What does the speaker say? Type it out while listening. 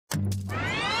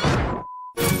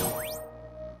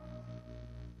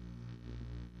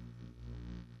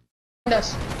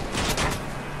us.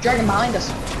 Dragon behind us.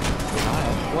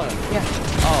 What? Yeah.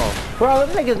 Oh. Bro,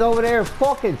 this nigga's over there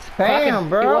fucking spam,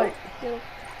 bro.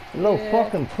 Little Yeah.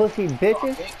 fucking pussy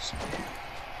bitches.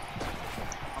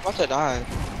 I'm about to die.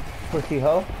 Pussy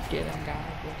hoe. Get him,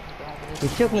 guys. He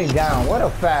took me down. What a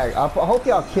fag. I hope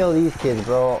y'all kill these kids,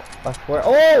 bro. I swear.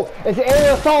 Oh! It's an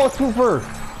aerial assault trooper!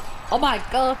 Oh my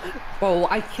god. Bro,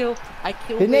 I killed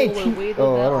Didn't they cheat?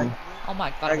 Oh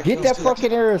my god. Get that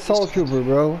fucking aerial assault trooper,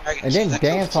 bro. And then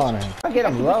dance on him. I get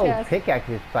him low. Pickaxe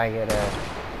his faggot ass.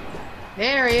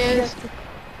 There he is.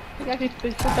 Put back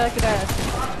at ass.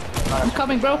 I'm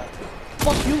coming, bro.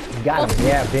 Fuck you. Got him.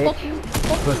 Yeah, bitch. Fuck you.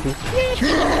 Pussy.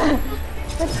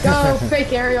 Let's go.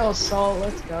 Fake aerial assault.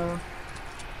 Let's go.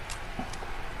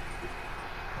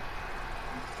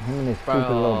 Him and his stupid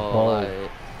little ball.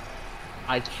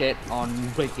 I shit on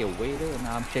Ricky Waiter and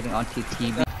now I'm shitting on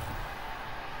TTV.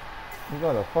 You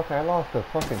go the fuck, I lost the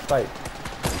fucking fight.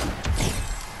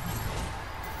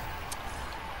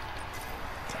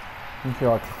 You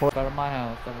feel like Out of my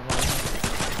house.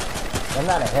 that's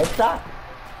not a headshot?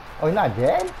 Oh, he's not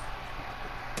dead?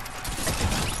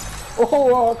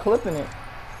 Oh, clipping it.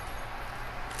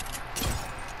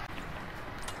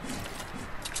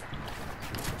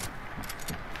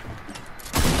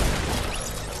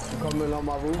 Coming on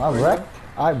my roof.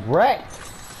 I wrecked.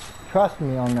 Trust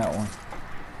me on that one.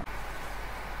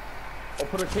 Or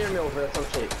put a camera over that, some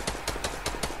shit.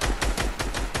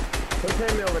 Put a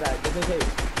camera over that, just in case.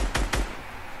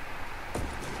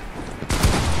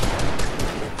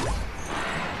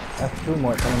 That's two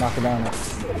more. Gonna knock it down.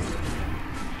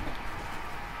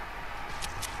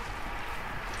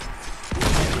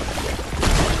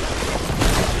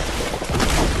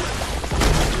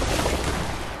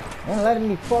 Ain't letting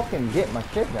me fucking get my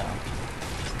shit down.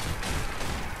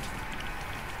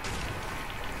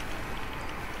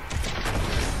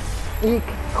 Eat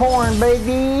corn,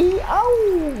 baby.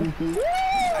 Oh.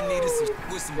 I needed some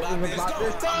with some Bob Bands.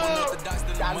 I'm unorthodox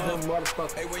than a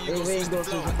motherfucker. Hey, where you go switch the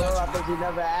flow? I thought you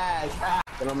never asked.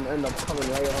 And I'm end up coming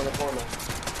right on the corner.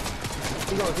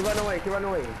 Keep going, keep running away, keep running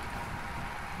away.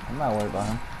 I'm not worried about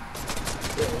him.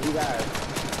 Yeah, he got it.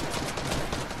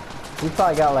 He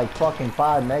probably got like fucking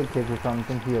 5 med kits or something.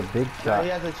 Think he a big shot. No, he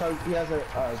has a chug, he has a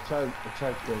chug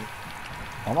thing.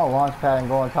 I'm gonna launch pad and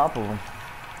go on top of him.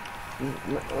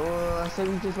 I said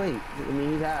we just wait. I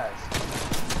mean, he has.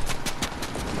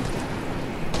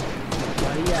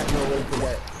 But he has no way to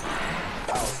get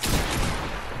out.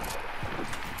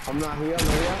 I'm not here, I'm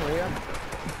here, I'm here.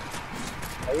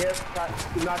 Oh yeah,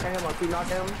 keep knocking him, I'll keep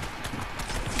knocking him.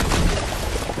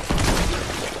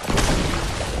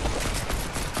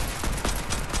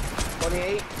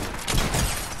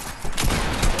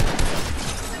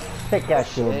 Take that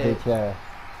shit, bitch ass.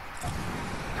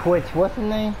 Twitch, what's his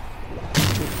name?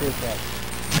 Who's that?